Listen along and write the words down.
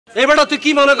এই বেটা তুই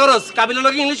কি মনে করস কাবিলা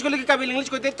লগে ইংলিশ কইলে কি কাবিলা ইংলিশ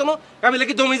কইতে দিত না কাবিলা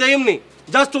কি জমি যাই এমনি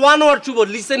জাস্ট ওয়ান ওয়ার্ড চুব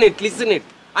listen it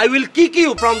I will kick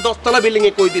you from দশতলা বিল্ডিং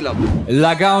এ কই দিলাম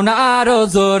লাগাও না আরো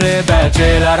জোরে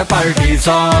ব্যাচেলার পার্টি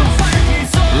সং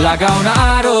লাগাও না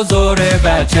আরো জোরে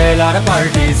ব্যাচেলার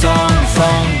পার্টি সং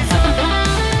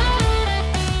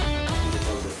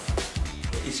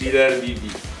ইসিরার বিবি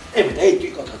এই বেটা এই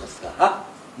তুই কথা কস হ্যাঁ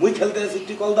মুই খেলতে আছি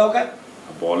তুই কল দাও কা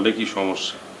বললে কি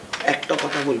সমস্যা একটা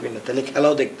কথা বলবি না তাহলে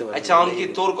খেলাও দেখতে পাবি আচ্ছা আমি কি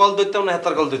তোর কল ধরতাম না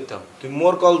হেতার কল ধরতাম তুই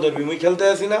মোর কল ধরবি মুই খেলতে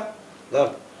আছি না ধর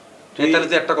তুই তাহলে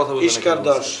তুই একটা কথা বলবি ইশকার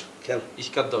 10 খেল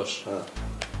ইশকার 10 হ্যাঁ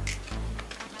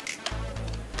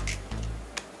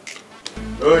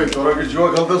ওই তোরা কি জুয়া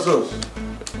খেলতেছস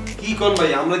কি কোন ভাই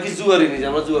আমরা কি জুয়ারি নি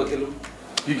আমরা জুয়া খেলুম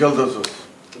কি খেলতেছস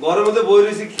ঘরের মধ্যে বই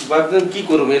রইছি ভাবতেন কি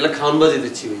করব এলা খাওন বাজি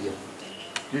দিচ্ছি ভাইয়া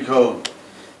কি খাও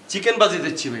চিকেন বাজি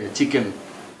দিচ্ছি ভাইয়া চিকেন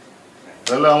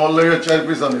তাহলে আমার লাগে 4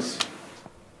 পিস আনিস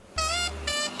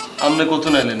আমনে কত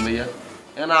নাইলেন ভাইয়া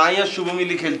এনা আইয়া শুভ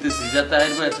মিলি খেলতেছি যাতে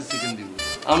আইরবো এত চিকেন দিব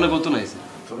আমনে কত নাইছে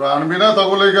তোরা আনবি না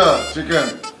তবে লাগা চিকেন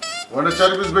ওখানে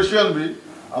 4 পিস বেশি আনবি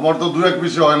আমার তো 2-1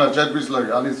 পিস হয় না 4 পিস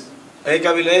লাগে আনিস এই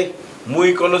কাবিল এই মুই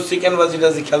কোন চিকেন বাজি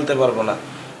টাজি খেলতে পারবো না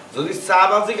যদি চা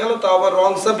বাজি খেলো তাও আবার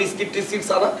রং চা বিস্কিট টিস্কিট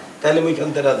ছাড়া তাহলে মুই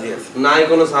খেলতে রাজি আছি নাই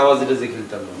কোনো চা বাজি টাজি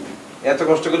খেলতাম না এত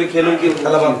কষ্ট করে খেলুম কি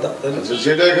খেলা বানতাম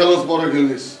সেটাই খেলোস পরে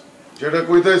খেলিস যেটা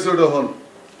কইতাইছে ওটা হন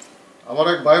আমার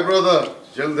এক ভাই ব্রাদার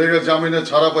জেল থেকে জামিনে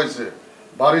ছাড়া পাইছে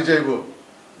বাড়ি যাইবো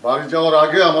বাড়ি যাওয়ার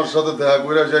আগে আমার সাথে দেখা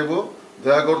কইরা যাইবো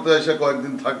দেখা করতে এসে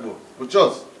কয়েকদিন থাকবো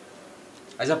বুঝছস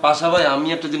আচ্ছা পাশা ভাই আমি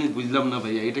একটা জিনিস বুঝলাম না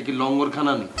ভাইয়া এটা কি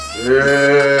লঙ্গরখানা নি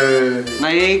না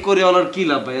এই করে ওনার কি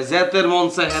লাভ ভাইয়া জেতের মন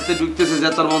চায় হাতে ঢুকতেছে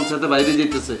জেতার মন চাইতে বাইরে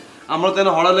যাইতেছে আমরা তো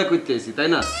এনে হড়ালে করতে আছি তাই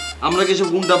না আমরা কিছু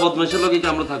গুন্ডা বদমাশের লোক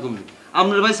আমরা থাকুন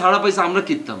আমরা ভাই ছাড়া পাইছে আমরা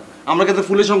কিনতাম আমরা কিন্তু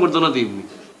ফুলে সংবর্ধনা দিইনি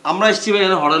আমরা এসছি ভাই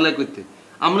এনে হড়ালে করতে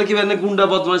আমরা কি ভাই গুন্ডা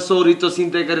বদমাশ চোরিত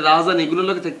ছিনতাইকারী রাহাজানি এগুলোর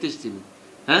লোকে থাকতে এসছি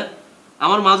হ্যাঁ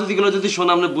আমার মা যদি এগুলো যদি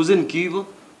শোনা আপনি বুঝেন কি হইব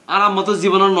আর আমার তো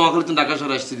জীবনের নোয়াখালী ঢাকা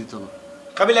শহরে আসতে দিত না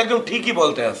কাবিল একদম ঠিকই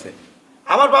বলতে আছে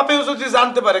আমার বাপেও যদি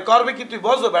জানতে পারে করবে কি তুই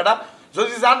বোঝো বেটা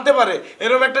যদি জানতে পারে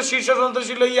এরকম একটা শীর্ষ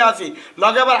সন্ত্রাসী লইয়া আছি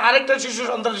লগে আবার আরেকটা শীর্ষ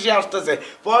সন্ত্রাসী আসতেছে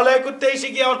পড়ালেখা করতে এসে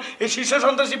কি এখন এই শীর্ষ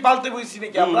সন্ত্রাসী পালতে বুঝছি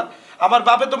নাকি আমরা আমার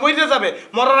বাপে তো মরে যাবে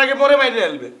মরার আগে মরে মাইরে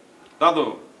আলবে দাদু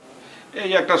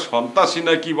এই একটা সন্ত্রাসী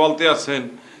না কি বলতে আছেন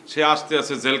সে আসতে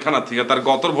আছে জেলখানা থেকে তার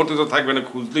গতর ভর্তি তো থাকবে না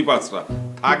খুঁজলি পাঁচরা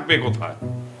থাকবে কোথায়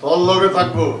তোর লগে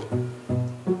থাকবো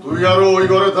তুই আরো ওই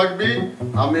ঘরে থাকবি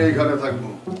আমি এইখানে থাকবো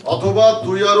অথবা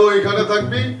তুই আরো এইখানে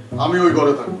থাকবি আমি ওই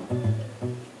ঘরে থাকবো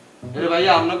আরে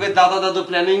ভাইয়া আপনাকে দাদা দাদু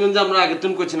প্ল্যানিং যে আমরা আগে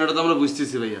তুমি করছি না এটা তো আমরা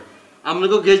বুঝতেছি ভাইয়া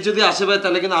আপনাকে গেস্ট যদি আসে ভাই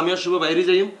তাহলে কিন্তু আমিও শুভ বাইরে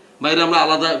যাইম বাইরে আমরা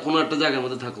আলাদা কোনো একটা জায়গার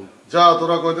মধ্যে থাকুম যা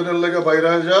তোরা কয়দিনের লেগে বাইরে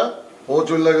যা ও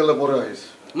চলে গেলে পরে আইস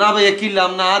না ভাইয়া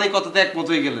কিনলাম না আর এই কথাতে একমত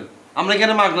হয়ে গেলেন আমরা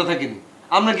এখানে মাগনা থাকিনি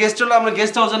আমরা গেস্ট হলে আমরা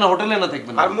গেস্ট হাউসে না হোটেলে না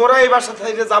থাকবেন আর মোরা এই বাসা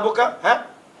থেকে যাবো কা হ্যাঁ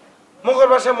মুখের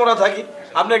বাসায় মোরা থাকি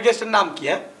আপনার গেস্টের নাম কি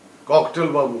হ্যাঁ ককটেল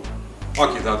বাবু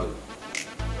ওকে দাদু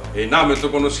এই নামে তো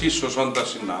কোনো শীর্ষ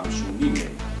সন্ত্রাসীর নাম শুনি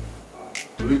নেই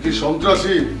তুই কি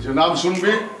সন্ত্রাসী যে নাম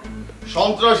শুনবি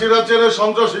সন্ত্রাসীরা চেনে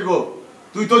সন্ত্রাসী গো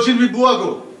তুই তো চিনবি বুয়া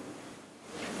গো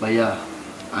ভাইয়া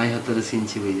আই হাতের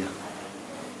চিনছি ভাইয়া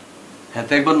হ্যাঁ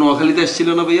তো একবার নোয়াখালীতে এসেছিল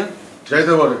না ভাইয়া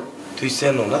যাইতে পারে তুই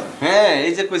চেনো না হ্যাঁ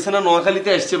এই যে কইছে না নোয়াখালীতে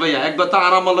আসছে ভাইয়া একবার তো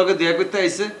আরামার লগে দেখা করতে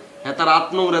আইছে হ্যাঁ তার রাত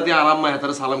নোংরাতে আরাম্মা হ্যাঁ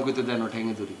তার সালাম করতে দেয় না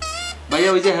ঠেঙে ধরি ভাইয়া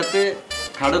ওই যে হাতে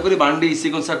খাড়ো করে বান্ডি ইসি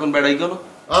কোন সাকন বেড়াই গেল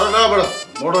আরে না বড়া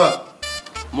মোড়া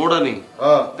মোড়া নেই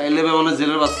হ্যাঁ তাইলে ভাই মানে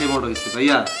জেলের বাদ থেকে মোড়া হয়েছে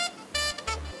ভাইয়া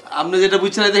আপনি যেটা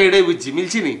বুঝছেন এটাই বুঝছি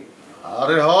মিলছি নি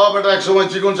আরে হ বেটা এক সময়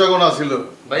চিকন চাকন আসিল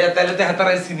ভাইয়া তাইলে তো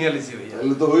হাতারাই সিনিয়র লিছি ভাইয়া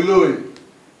তাহলে তো হইলই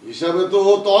হিসাবে তো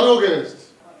ও তোরও গেস্ট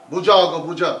বুঝা ওকে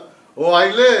বুঝা ও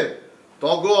আইলে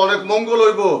তগো অনেক মঙ্গল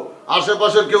হইব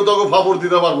আশেপাশের কেউ তগো ফাপড়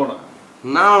দিতে পারবো না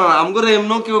না না আমগরে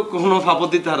এমনও কেউ কোনো ফাপড়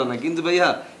দিতে পারে না কিন্তু ভাইয়া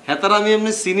হেতার আমি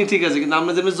এমনি চিনি ঠিক আছে কিন্তু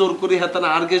আমরা যেমনি জোর করি হেতার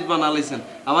আর গেস্ট বানালাইছেন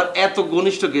আমার এত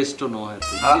ঘনিষ্ঠ গেস্টও নয়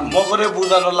মগরে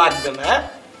বুঝানো লাগবে না হ্যাঁ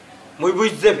মুই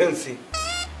বুঝতে ফেলছি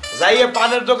যাইয়ে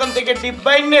পানের দোকান থেকে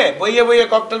ডিব্বাই নে বইয়ে বইয়ে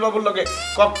ককটেল বাবুর লোকে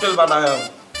ককটেল বানায়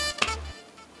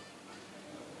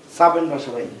সাবেন বাসা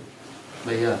ভাই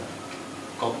ভাইয়া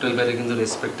ককটেল বাইরে কিন্তু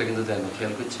রেসপেক্টটা কিন্তু দেয় না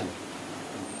খেয়াল করছেন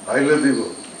আইলে দিব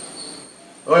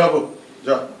ওই আবু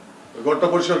যা ঘরটা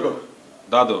পরিষ্কার কর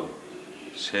দাদু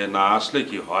সে না আসলে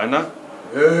কি হয় না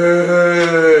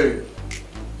এই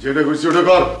যেটা কইছি ওটা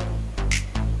কর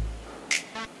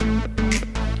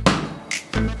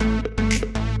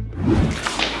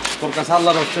তোর কাছে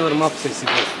আল্লাহর হচ্ছে মাপ চাইছি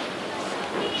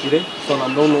কিরে চল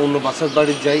আমরা অন্য বাসার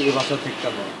বাড়ি যাই এই বাসা থেকে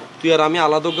তুই আর আমি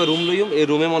আলাদা করে রুম লইম এই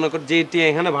রুমে মনে কর যে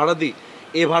এখানে ভাড়া দিই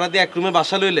এই ভাড়া দিয়ে এক রুমে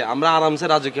বাসা লইলে আমরা আরামসে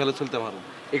রাজকীয় হলে চলতে পারবো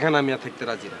এখানে আমি আর থাকতে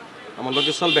রাজি না আমার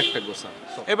লোকে চল ব্যাগটা গোছা।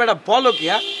 এ বেটা বলো কি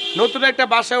হ্যাঁ, নতুন একটা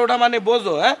বাসায় ওঠা মানে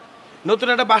বোঝো হ্যাঁ, নতুন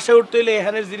একটা বাসায় উঠতে হইলে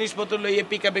এখানের জিনিসপত্র লইয়ে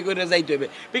পিক আপে করে যাইতে হইবে,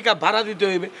 পিক আপ ভাড়া দিতে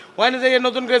হইবে, ওখানে যাইয়ে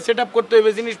নতুন করে সেট আপ করতে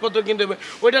হইবে, জিনিসপত্র কিনতে হইবে,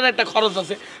 ওইটার একটা খরচ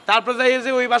আছে। তারপরে যাইয়ে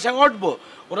যে ওই বাসায় উঠবো,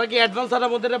 ওরা কি অ্যাডভান্স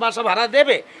ছাড়ার মধ্যে বাসা ভাড়া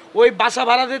দেবে? ওই বাসা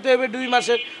ভাড়া দিতে হবে 2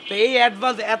 মাসের। তো এই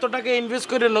অ্যাডভান্স এত টাকা ইনভেস্ট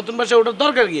করে নতুন বাসায় ওঠার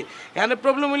দরকার কি? এখানে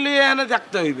প্রবলেম হইলে এখানে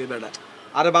থাকতে হইবে বেটা।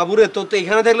 আরে বাবুরে, তো তো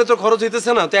এখানে থাকলে তো খরচ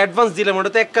হইতেছে না, তো অ্যাডভান্স দিলাম,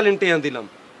 ওটা তো এককালীন টেয়া দিলাম।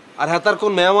 আর হাতার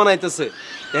কোন মেহমান আইতেছে,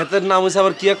 হাতের নাম হচ্ছে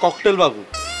আবার কিয়া ককটেল বাবু।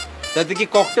 যাতে কি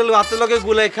ককটেল হাতে লগে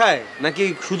গুলাই খায় নাকি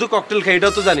শুধু ককটেল খায়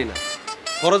এটাও তো জানি না।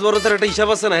 খরচ বরচের একটা হিসাব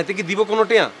আছে না, হাতে কি দিব কোনো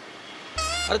টিয়া?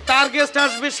 আরে তার গেস্ট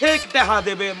আসবে, সে টাকা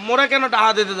দেবে, মোরা কেন টাকা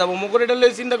দিতে যাবো? মোর এটা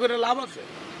লই চিন্তা করে লাভ আছে?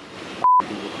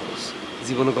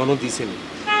 জীবনে কোনো দিছেনি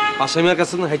পাশামিয়ার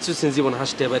কাছে না হাইছুছেন জীবন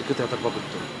হাসতে বাইর করতে হাতার পকেট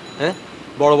তো। হ্যাঁ,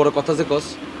 বড় বড় কথা যে কস,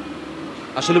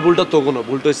 আসলে ভুলটা তো কোনো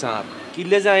ভুলটা হয়েছে আর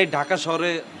কিলে যে আমি ঢাকা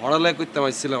শহরে হড়ালাই করতে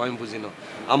পারছিলাম আমি বুঝি না।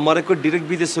 আমার একটু ডিরেক্ট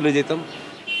বিদেশ চলে যেতাম,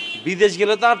 বিদেশ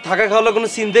গেলে তো আর থাকা খাওয়ার কোনো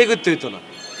চিন্তাই করতে হইতো না।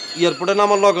 এয়ারপোর্টে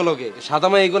নামার লগে লগে সাদা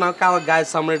মাই এগুলো গায়ের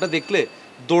সামনেটা দেখলে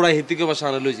দৌড়াই হেতিকে বাসা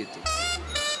আনা লই যেত।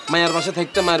 মায়ের বাসায়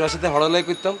থাকতাম, মায়ের বাসাতে হড়ালাই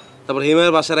করতাম, তারপর হে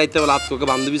মায়ের বাসায় রাইতে বেলা আত্মকে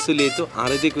বান্ধবী চলে যেত,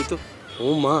 আরে দিয়ে কইতো ও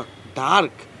মা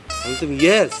ডার্ক, আমি তো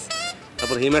ইয়েস,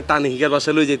 তারপর হে মায়ের টানে হিগার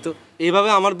বাসায় লই যেত। এইভাবে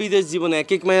আমার বিদেশ জীবনে এক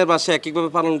এক মায়ের বাসায় এক একভাবে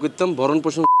পালন করতাম। ভরণ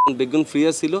পোষণ বেগুন ফ্রি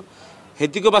ছিল,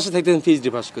 হেতিকে বাসায় থাকতাম ফিজ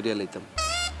পাস করিয়া লাইতাম।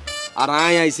 আর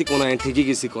আইসি কোনায়, ঠিকই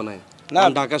গেছি কোনায় না,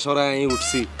 ঢাকা শহরে আমি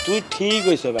উঠছি। তুই ঠিক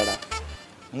হইছ বেড়া,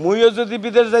 মুইও যদি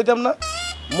বিদেশ যাইতাম না,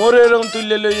 মোরে এরকম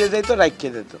তুললে লইয়ে যাইতো, রাখে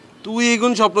দিত। তুই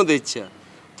এগুন স্বপ্ন দেখছা,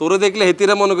 তোরে দেখলে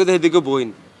হেতিরা মনে করতে হেতিকে বইন,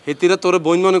 হেতিরা তোরে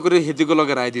বইন মনে করে হেতিকে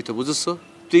লগে রায় দিত, বুঝছ?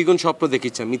 তুই এগুন স্বপ্ন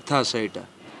দেখিচ্ছা, মিথ্যা আশা এটা।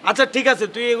 আচ্ছা ঠিক আছে,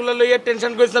 তুই এগুলো লইয়া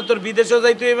টেনশন করিস না, তোর বিদেশেও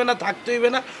যাইতে হইবে না, থাকতে হইবে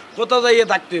না, কোথাও যাইয়ে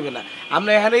থাকতে হইবে না,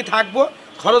 আমরা এখানেই থাকবো।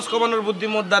 খরচ কমানোর বুদ্ধি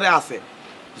মোদ্দারে আছে।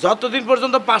 যতদিন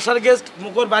পর্যন্ত পাশার গেস্ট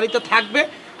মুখর বাড়িতে থাকবে,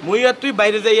 মুই আর তুই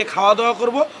বাইরে যাইয়ে খাওয়া দাওয়া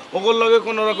করবো, ওগুলোর লগে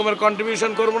কোনো রকমের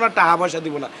কন্ট্রিবিউশন করবো না, টাকা পয়সা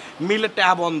দিব না, মিলে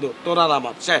টাকা বন্ধ, তোর আর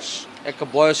আমার শেষ। একটা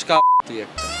বয়স্ক তুই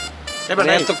একটা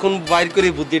এতক্ষণ বাইর করে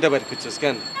বুদ্ধিটা বাইর করছিস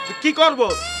কেন? কি করবো?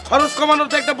 খরচ কমানোর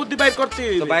তো একটা বুদ্ধি বাইর করতে।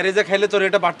 বাইরে যা খাইলে তোর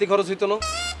এটা বাড়তি খরচ হইতো না?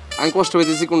 আমি কষ্ট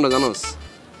পাইতেছি কোনটা জানোস?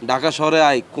 ঢাকা শহরে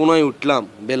আই কোনায় উঠলাম,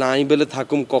 বেলা আমি বেলে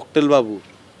থাকুম ককটেল বাবু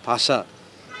ভাষা,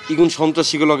 ইগুন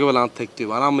সন্ত্রাসীকে লগে বেলা আর থাকতে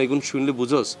আর আমি এগুন শুনলে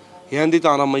বুঝোস হ্যান দিতে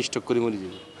আর আমি স্টক করে মরি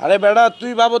যাবি। আরে বেড়া,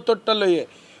 তুই ভাবো তোরটা লইয়ে,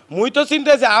 মুই তো চিন্তা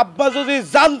আছে আব্বা যদি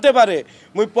জানতে পারে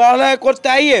মুই পড়ালেখা করতে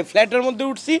আইয়ে ফ্ল্যাটের মধ্যে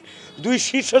উঠছি, 2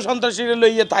 শীর্ষ সন্ত্রাসীরে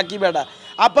লইয়ে থাকি বেড়া,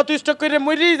 আব্বা তুই স্টক করে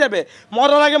মরেই যাবে,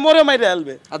 মরার আগে মরে মাইরে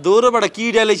আলবে। আর দৌড়ো বেড়া কি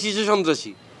ডালে শিশু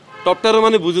সন্ত্রাসী টপটারও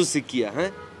মানে বুঝোস কিয়া?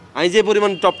 হ্যাঁ, আমি যে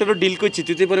পরিমাণ টপটারও ডিল করছি,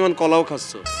 তুই যে পরিমাণ কলাও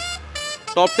খাচ্ছ।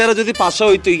 টপটারও যদি পাশা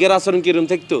হইতো, ইগার আচরণ কিরম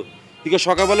থাকতো? ইগা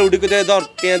সকালবেলা উঠে দেয় ধর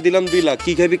পেঁয়া দিলাম 2 লাখ,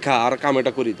 কি খাবি খা, আর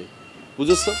কামেটা করি দে,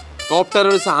 বুঝছ? টপটার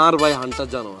রয়েছে আর ভাই হান্টার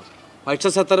জানোয়ার, হোয়াইটসা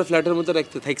সাতারে ফ্ল্যাটের মধ্যে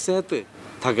রাখতে থাকছে, হাতে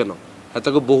থাকে না, এত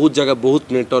বহুত জায়গায় বহুত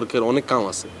নেটওয়ার্কের অনেক কাম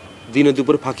আছে, দিনে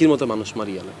দুপুরে ফাঁকির মতো মানুষ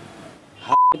মারিয়া না।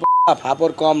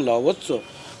 ফাপর কম ল, বুঝছো?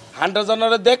 হান্টার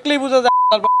জানোয়ারে দেখলেই বোঝা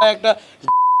যায় একটা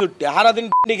সারাদিন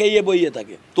খাইয়ে বইয়ে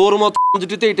থাকে। তোর মতো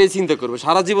জুটিতে এটাই চিন্তা করবে,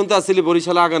 সারা জীবন তো আসলে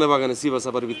বরিশালে আগানে বাগানে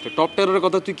সিবাসাবার ভিতরে। টপ টেরোরের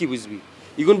কথা তুই কি বুঝবি?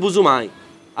 ইগুন বুঝুম আয়।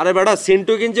 আরে বেটা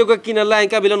সেন্টো কিনছে ওকে কিনালে আই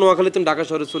কাবিলা নোয়াখালী তুমি ঢাকা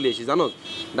শহরে চলে এসি, জানো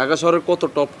ঢাকা শহরের কত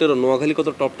টপ টেরো, নোয়াখালী কত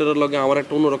টপ টেরোর লগে আমার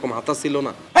একটা অন্যরকম হাতা ছিল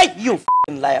না। Hey you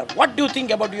f***ing liar, what do you think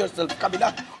about yourself, Kabila?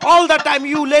 All the time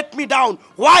you let me down.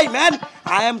 Why man?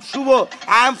 I am Shubho,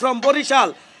 I am from Borishal.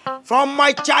 From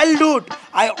my childhood,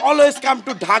 I always come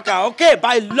to Dhaka, okay,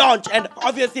 by launch, and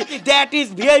obviously that is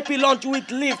VIP launch with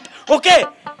lift, okay?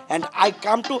 And I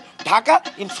come to Dhaka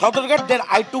in Sadarghat, then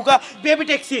I took a baby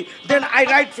taxi, then I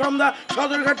ride from the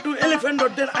Sadarghat to Elephant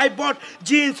Road, then I bought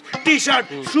jeans, t-shirt,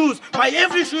 shoes. My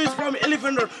every shoe is from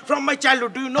Elephant Road, from my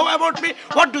childhood. Do you know about me?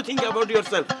 What do you think about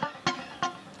yourself?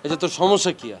 এটা তোর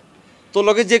সমস্যা কি? তোর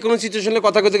লগে যে কোনো সিচুয়েশনে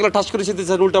কথা কইতে গেলে ঠাস করে সেতে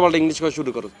উল্টা পাল্টা ইংলিশ করা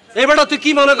শুরু করো। এই বেটা তুই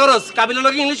কি মনে করস কাবিলা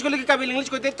লগে ইংলিশ কইলে কি কাবিলা ইংলিশ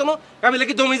কইতে দিত না? কাবিলা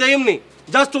কি জমি যায় এমনি?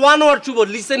 Just one word Shubho,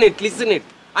 listen it.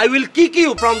 I will kick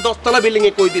you from 10 তলা বিল্ডিং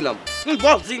এ কই দিলাম।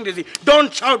 Boss English, don't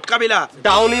shout, Kabila.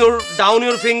 Down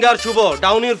your finger, Shubho.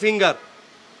 Down your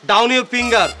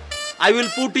finger. I will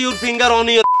put your finger on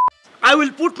your. I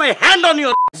will put my hand on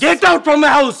your. Get out from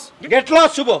my house. Get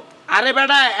lost, Shubho. আরে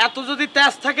বেটা এত যদি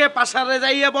তেজ থাকে পাশারে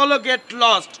যাইয়া বলো get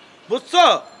lost, বুঝছো?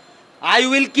 I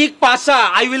will kick Pasha.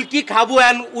 I will kick Habu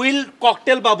and will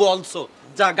cocktail Babu also.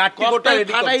 যা গাট্টি কোটটা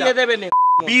রেডি কর। ফাটাইয়ে দেবে নে।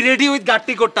 Be ready with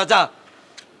গাট্টি কোটটা যা।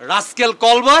 Rascal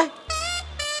call boy.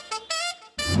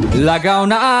 লাগাও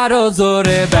না আরো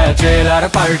জোরে ব্যাচেলার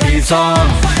পার্টি সং,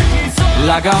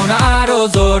 লাগাও না আরো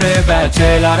জোরে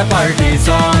ব্যাচেলার পার্টি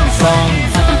সং।